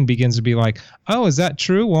brain begins to be like, oh, is that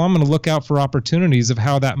true? Well, I'm going to look out for opportunities of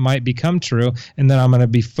how that might become true. And then I'm going to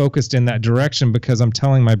be focused in that direction because I'm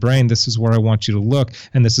telling my brain, this is where I want you to look.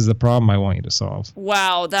 And this is the problem I want you to solve.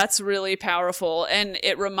 Wow. That's really powerful. And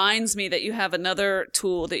it reminds me that you have another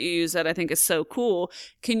tool that you use that I think is so cool.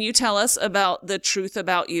 Can you tell us about the Truth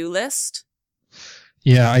About You list?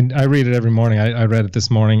 Yeah, I read it every morning. I read it this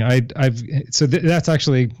morning. That's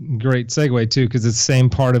actually a great segue too, because it's the same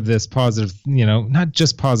part of this positive, not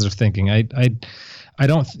just positive thinking. I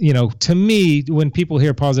don't, to me, when people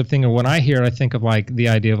hear positive thinking, or when I hear, I think of like the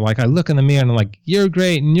idea of like, I look in the mirror and I'm like, you're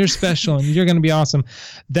great and you're special and you're going to be awesome.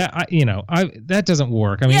 That, that doesn't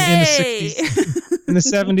work. I mean, Yay! in the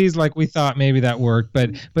 70s, like we thought maybe that worked,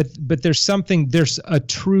 but there's a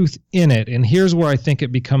truth in it. And here's where I think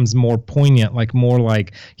it becomes more poignant, like more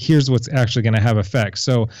like, here's what's actually going to have effect.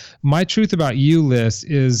 So my Truth About You list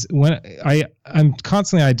is when I'm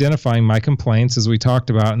constantly identifying my complaints, as we talked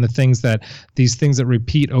about, and these things that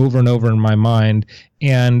repeat over and over in my mind.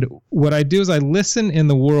 And what I do is I listen in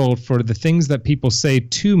the world for the things that people say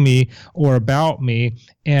to me or about me,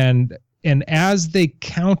 and as they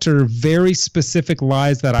counter very specific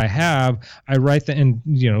lies that I have, I write them,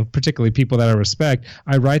 and particularly people that I respect,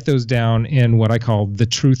 I write those down in what I call the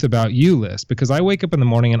Truth About You list. Because I wake up in the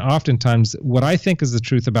morning and oftentimes what I think is the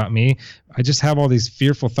truth about me, I just have all these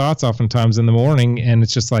fearful thoughts oftentimes in the morning, and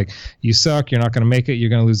it's just like, you suck, you're not going to make it, you're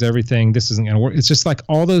going to lose everything, this isn't going to work. It's just like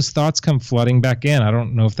all those thoughts come flooding back in. I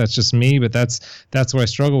don't know if that's just me, but that's what I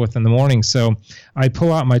struggle with in the morning. So I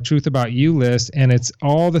pull out my Truth About You list, and it's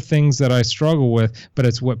all the things that I struggle with, but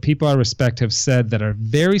it's what people I respect have said that are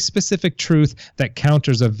very specific truth that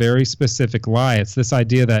counters a very specific lie. It's this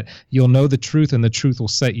idea that you'll know the truth and the truth will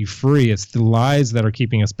set you free. It's the lies that are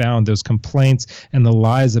keeping us bound, those complaints and the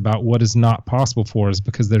lies about what is not possible for us,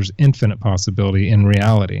 because there's infinite possibility in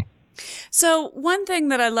reality. So one thing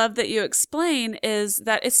that I love that you explain is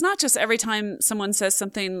that it's not just every time someone says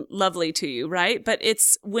something lovely to you, right? But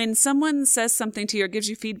it's when someone says something to you or gives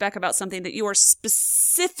you feedback about something that you are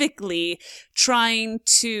specifically trying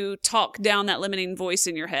to talk down that limiting voice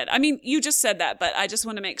in your head. I mean, you just said that, but I just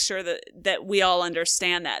want to make sure that we all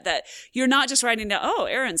understand that you're not just writing down, oh,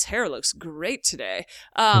 Aaron's hair looks great today.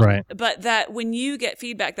 Right. But that when you get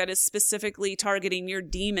feedback that is specifically targeting your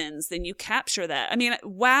demons, then you capture that. I mean,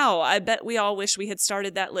 wow. I bet we all wish we had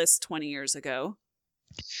started that list 20 years ago.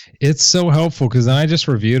 It's so helpful because then I just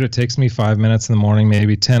reviewed. It takes me 5 minutes in the morning,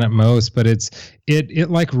 maybe 10 at most, but it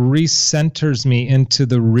like recenters me into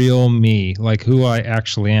the real me, like who I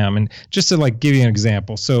actually am. And just to like give you an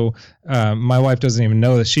example, so my wife doesn't even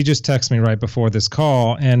know this. She just texted me right before this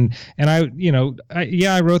call, and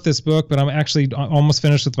I wrote this book, but I'm actually almost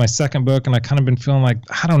finished with my second book, and I kind of been feeling like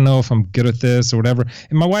I don't know if I'm good at this or whatever.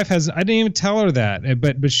 And my wife I didn't even tell her that,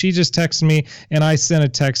 but she just texted me, and I sent a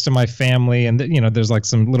text to my family, and there's like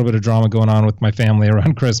some little bit of drama going on with my family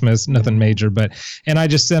around Christmas, nothing major, and I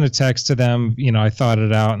just sent a text to them. I thought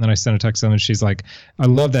it out, and then I sent a text to them, and she's like, "I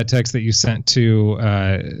love that text that you sent to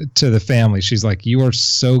the family." She's like, "You are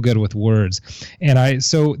so good with words," and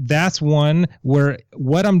so that's one where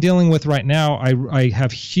what I'm dealing with right now. I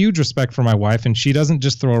have huge respect for my wife, and she doesn't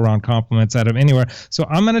just throw around compliments out of anywhere. So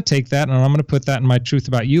I'm going to take that, and I'm going to put that in my Truth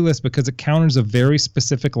About You list because it counters a very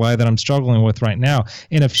specific lie that I'm struggling with right now.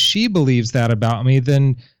 And if she believes that about me,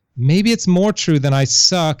 then maybe it's more true than I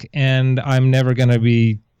suck and I'm never going to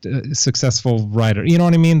be a successful writer. You know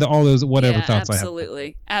what I mean? All those whatever thoughts I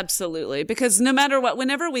have. Absolutely. Because no matter what,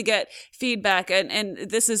 whenever we get feedback, and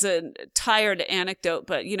this is a tired anecdote,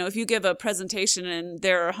 but if you give a presentation and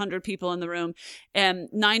there are 100 people in the room and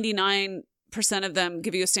 99% of them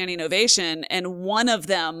give you a standing ovation and one of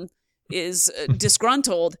them is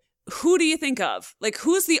disgruntled, who do you think of? Like,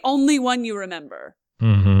 who's the only one you remember?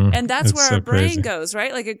 Mm-hmm. And that's it's where so our brain crazy. goes,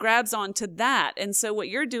 right? Like it grabs onto that. And so what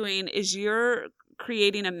you're doing is you're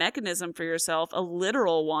creating a mechanism for yourself, a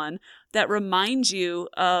literal one that reminds you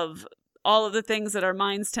of all of the things that our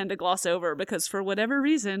minds tend to gloss over because for whatever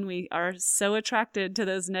reason, we are so attracted to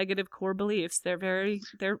those negative core beliefs.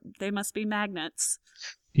 They must be magnets.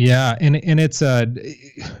 Yeah. And it's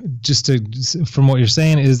from what you're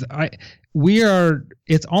saying is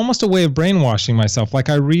it's almost a way of brainwashing myself. Like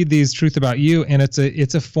I read these Truth About You and it's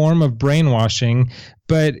a form of brainwashing.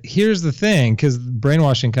 But here's the thing, because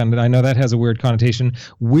brainwashing I know that has a weird connotation.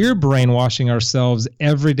 We're brainwashing ourselves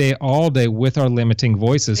every day, all day with our limiting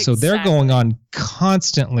voices. Exactly. So they're going on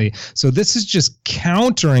constantly. So this is just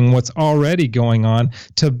countering what's already going on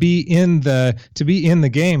to be in the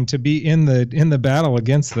game, to be in the battle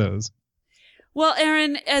against those. Well,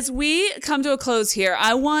 Aaron, as we come to a close here,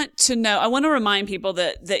 I want to remind people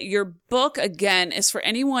that your book, again, is for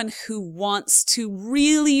anyone who wants to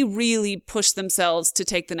really, really push themselves to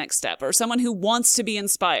take the next step or someone who wants to be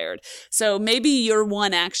inspired. So maybe your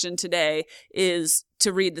one action today is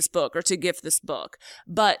to read this book or to gift this book.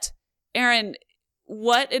 But Aaron,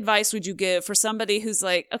 what advice would you give for somebody who's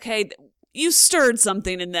like, okay, you stirred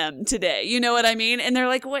something in them today. You know what I mean? And they're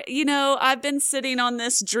like, what, I've been sitting on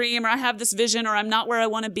this dream or I have this vision or I'm not where I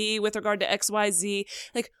want to be with regard to XYZ.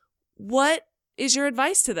 Like, what is your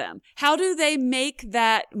advice to them? How do they make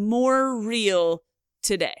that more real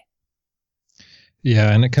today?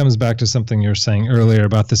 Yeah, and it comes back to something you were saying earlier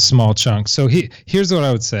about the small chunks. So here's what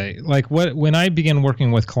I would say. Like when I begin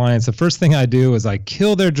working with clients, the first thing I do is I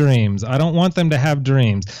kill their dreams. I don't want them to have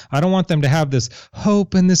dreams. I don't want them to have this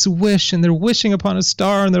hope and this wish and they're wishing upon a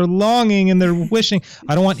star and they're longing and they're wishing.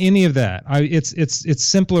 I don't want any of that. It's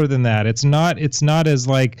simpler than that. It's not as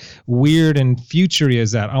like weird and future-y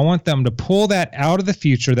as that. I want them to pull that out of the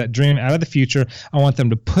future, that dream out of the future. I want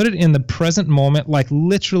them to put it in the present moment, like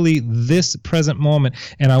literally this present moment.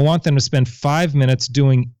 And I want them to spend 5 minutes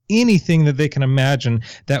doing anything that they can imagine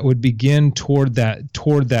that would begin toward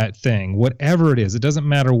that thing, whatever it is. It doesn't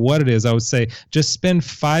matter what it is. I would say just spend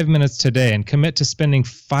 5 minutes today and commit to spending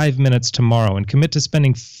 5 minutes tomorrow and commit to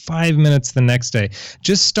spending 5 minutes the next day.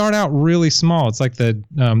 Just start out really small. It's like the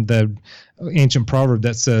ancient proverb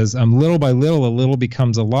that says, little by little, a little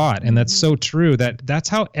becomes a lot. And that's so true. That's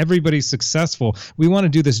how everybody's successful. We want to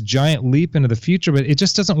do this giant leap into the future, but it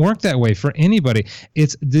just doesn't work that way for anybody.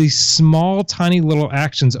 It's these small, tiny little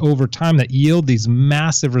actions over time that yield these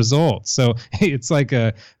massive results. So it's like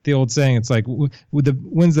the old saying, it's like,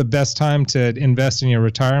 when's the best time to invest in your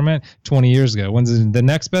retirement? 20 years ago. When's the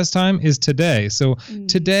next best time? Is today. So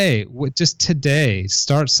today, just today,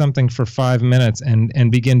 start something for 5 minutes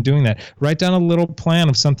and begin doing that. Write down a little plan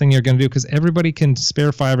of something you're going to do, because everybody can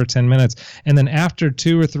spare 5 or 10 minutes. And then after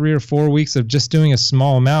 2 or 3 or 4 weeks of just doing a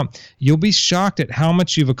small amount, you'll be shocked at how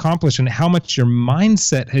much you've accomplished and how much your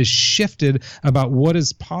mindset has shifted about what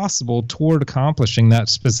is possible toward accomplishing that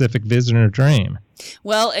specific vision or dream.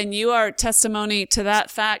 Well, and you are testimony to that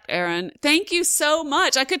fact, Aaron. Thank you so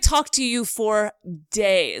much. I could talk to you for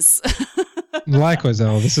days. Likewise,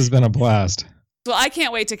 Elle. This has been a blast. Well, I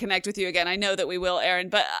can't wait to connect with you again. I know that we will, Aaron,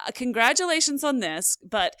 but congratulations on this.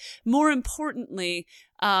 But more importantly,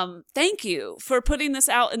 Thank you for putting this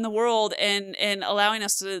out in the world and allowing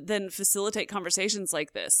us to then facilitate conversations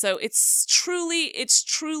like this. So it's truly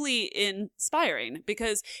inspiring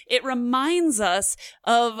because it reminds us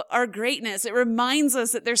of our greatness. It reminds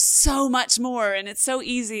us that there's so much more, and it's so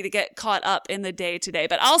easy to get caught up in the day to day.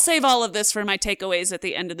 But I'll save all of this for my takeaways at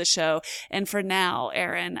the end of the show. And for now,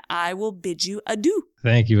 Aaron, I will bid you adieu.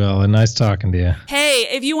 Thank you, Ella. Nice talking to you. Hey,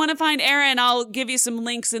 if you want to find Aaron, I'll give you some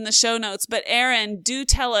links in the show notes. But Aaron, do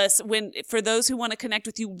tell us for those who want to connect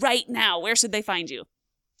with you right now, where should they find you?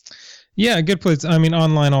 Yeah, good place. I mean,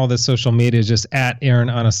 online, all the social media is just at Aaron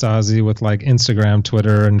Anastasi with like Instagram,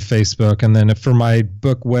 Twitter, and Facebook. And then for my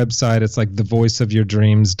book website, it's like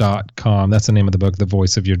thevoiceofyourdreams.com. That's the name of the book, The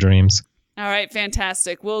Voice of Your Dreams. All right,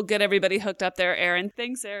 fantastic. We'll get everybody hooked up there, Aaron.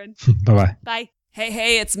 Thanks, Aaron. Bye-bye. Bye.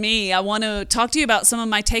 Hey, it's me. I want to talk to you about some of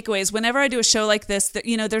my takeaways. Whenever I do a show like this,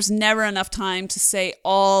 there's never enough time to say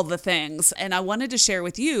all the things. And I wanted to share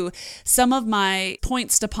with you some of my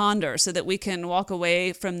points to ponder so that we can walk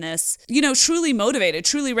away from this, truly motivated,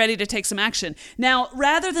 truly ready to take some action. Now,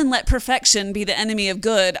 rather than let perfection be the enemy of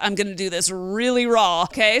good, I'm going to do this really raw.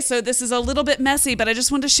 Okay, so this is a little bit messy, but I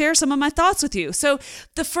just wanted to share some of my thoughts with you. So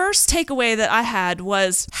the first takeaway that I had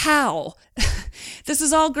was how. This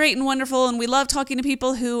is all great and wonderful, and we love talking to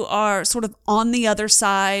people who are sort of on the other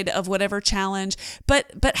side of whatever challenge.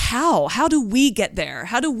 But how? How do we get there?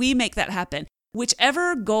 How do we make that happen?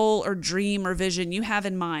 Whichever goal or dream or vision you have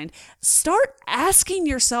in mind, start asking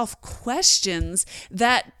yourself questions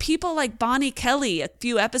that people like Bonnie Kelly a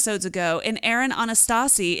few episodes ago and Aaron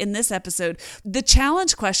Anastasi in this episode, the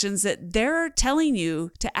challenge questions that they're telling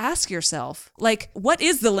you to ask yourself. Like, what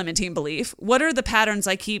is the limiting belief? What are the patterns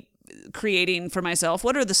I keep creating for myself?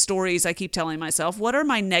 What are the stories I keep telling myself? What are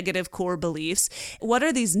my negative core beliefs? What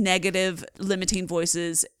are these negative limiting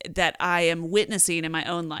voices that I am witnessing in my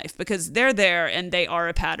own life? Because they're there and they are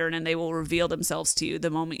a pattern and they will reveal themselves to you the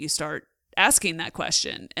moment you start asking that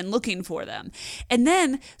question and looking for them. And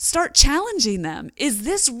then start challenging them. Is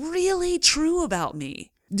this really true about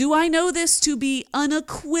me? Do I know this to be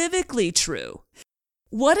unequivocally true?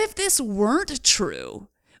 What if this weren't true?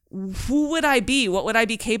 Who would I be? What would I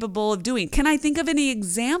be capable of doing? Can I think of any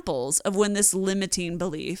examples of when this limiting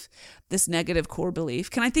belief, this negative core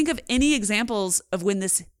belief, can I think of any examples of when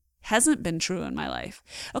this hasn't been true in my life?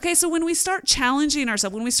 Okay, so when we start challenging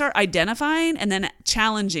ourselves, when we start identifying and then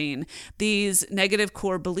challenging these negative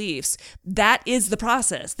core beliefs, that is the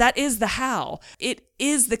process. That is the how. It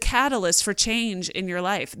is the catalyst for change in your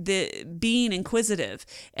life, the being inquisitive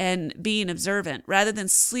and being observant rather than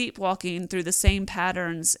sleepwalking through the same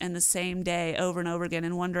patterns and the same day over and over again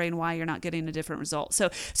and wondering why you're not getting a different result. So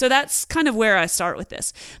that's kind of where I start with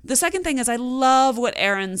this. The second thing is I love what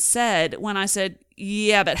Aaron said when I said,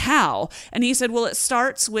 yeah, but how? And he said, well, it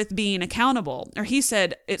starts with being accountable. Or he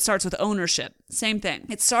said, it starts with ownership. Same thing.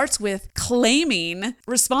 It starts with claiming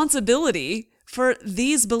responsibility for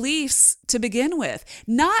these beliefs to begin with.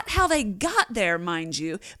 Not how they got there, mind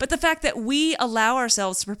you, but the fact that we allow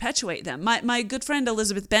ourselves to perpetuate them. My good friend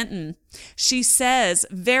Elizabeth Benton, she says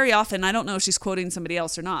very often, I don't know if she's quoting somebody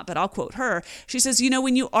else or not, but I'll quote her. She says,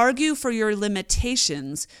 when you argue for your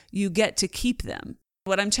limitations, you get to keep them.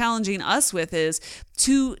 What I'm challenging us with is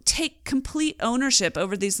to take complete ownership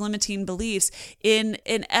over these limiting beliefs in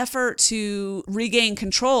an effort to regain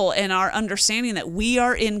control and our understanding that we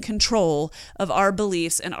are in control of our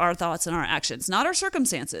beliefs and our thoughts and our actions, not our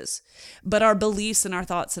circumstances, but our beliefs and our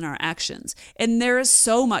thoughts and our actions. And there is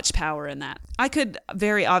so much power in that. I could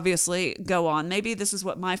very obviously go on. Maybe this is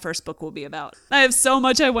what my first book will be about. I have so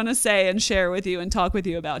much I want to say and share with you and talk with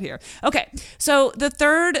you about here. Okay, so the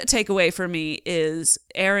third takeaway for me is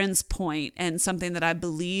Aaron's point and something that I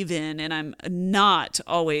believe in and I'm not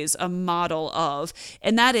always a model of,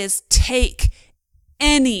 and that is take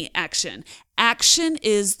any action. Action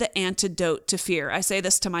is the antidote to fear. I say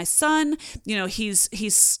this to my son.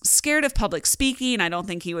 He's scared of public speaking. I don't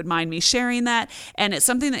think he would mind me sharing that. And it's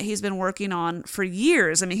something that he's been working on for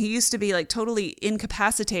years. I mean, he used to be like totally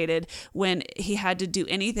incapacitated when he had to do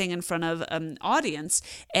anything in front of an audience.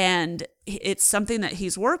 And it's something that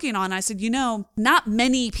he's working on. I said, not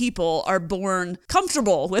many people are born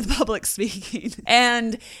comfortable with public speaking.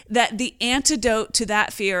 And that the antidote to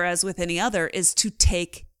that fear, as with any other, is to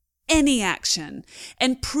take any action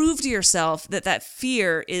and prove to yourself that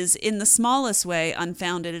fear is in the smallest way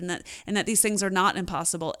unfounded and that these things are not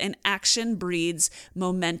impossible. And action breeds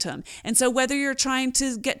momentum. And so whether you're trying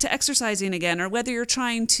to get to exercising again or whether you're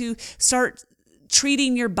trying to start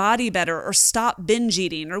treating your body better or stop binge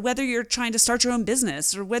eating, or whether you're trying to start your own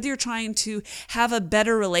business, or whether you're trying to have a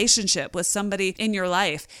better relationship with somebody in your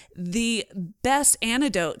life, the best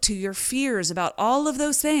antidote to your fears about all of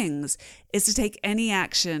those things is to take any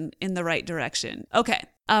action in the right direction. Okay.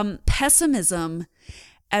 Pessimism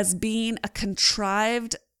as being a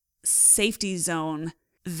contrived safety zone,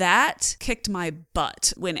 that kicked my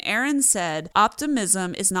butt. When Aaron said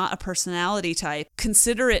optimism is not a personality type,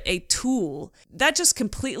 consider it a tool, that just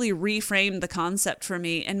completely reframed the concept for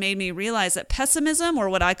me and made me realize that pessimism, or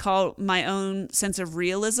what I call my own sense of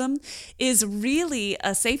realism, is really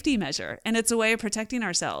a safety measure. And it's a way of protecting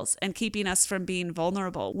ourselves and keeping us from being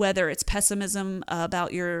vulnerable. Whether it's pessimism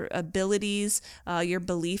about your abilities, your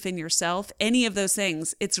belief in yourself, any of those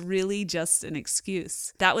things, it's really just an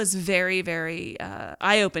excuse. That was very, very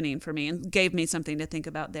eye-opening for me and gave me something to think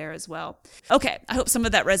about there as well. Okay, I hope some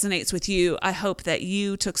of that resonates with you. I hope that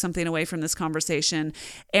you took something away from this conversation.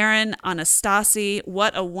 Aaron Anastasi,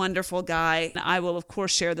 what a wonderful guy. I will, of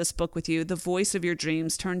course, share this book with you, The Voice of Your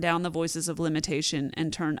Dreams, Turn Down the Voices of Limitation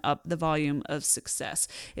and Turn Up the Volume of Success.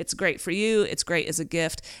 It's great for you. It's great as a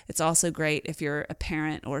gift. It's also great if you're a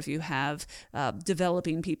parent or if you have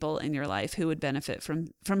developing people in your life who would benefit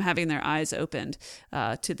from having their eyes opened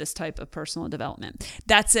to this type of personal development.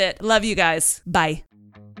 That's it. Love you guys. Bye.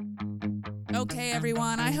 Okay,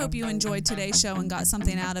 everyone, I hope you enjoyed today's show and got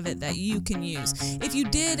something out of it that you can use. If you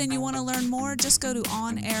did and you want to learn more, just go to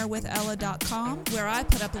onairwithella.com, where I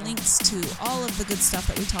put up links to all of the good stuff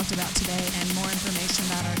that we talked about today and more information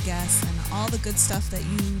about our guests and all the good stuff that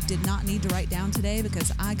you did not need to write down today,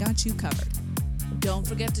 because I got you covered. Don't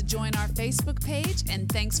forget to join our Facebook page, and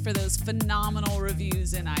thanks for those phenomenal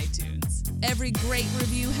reviews in iTunes. Every great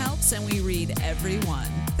review helps, and we read every one.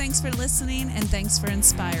 Thanks for listening, and thanks for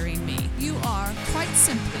inspiring me. You are, quite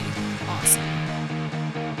simply, awesome.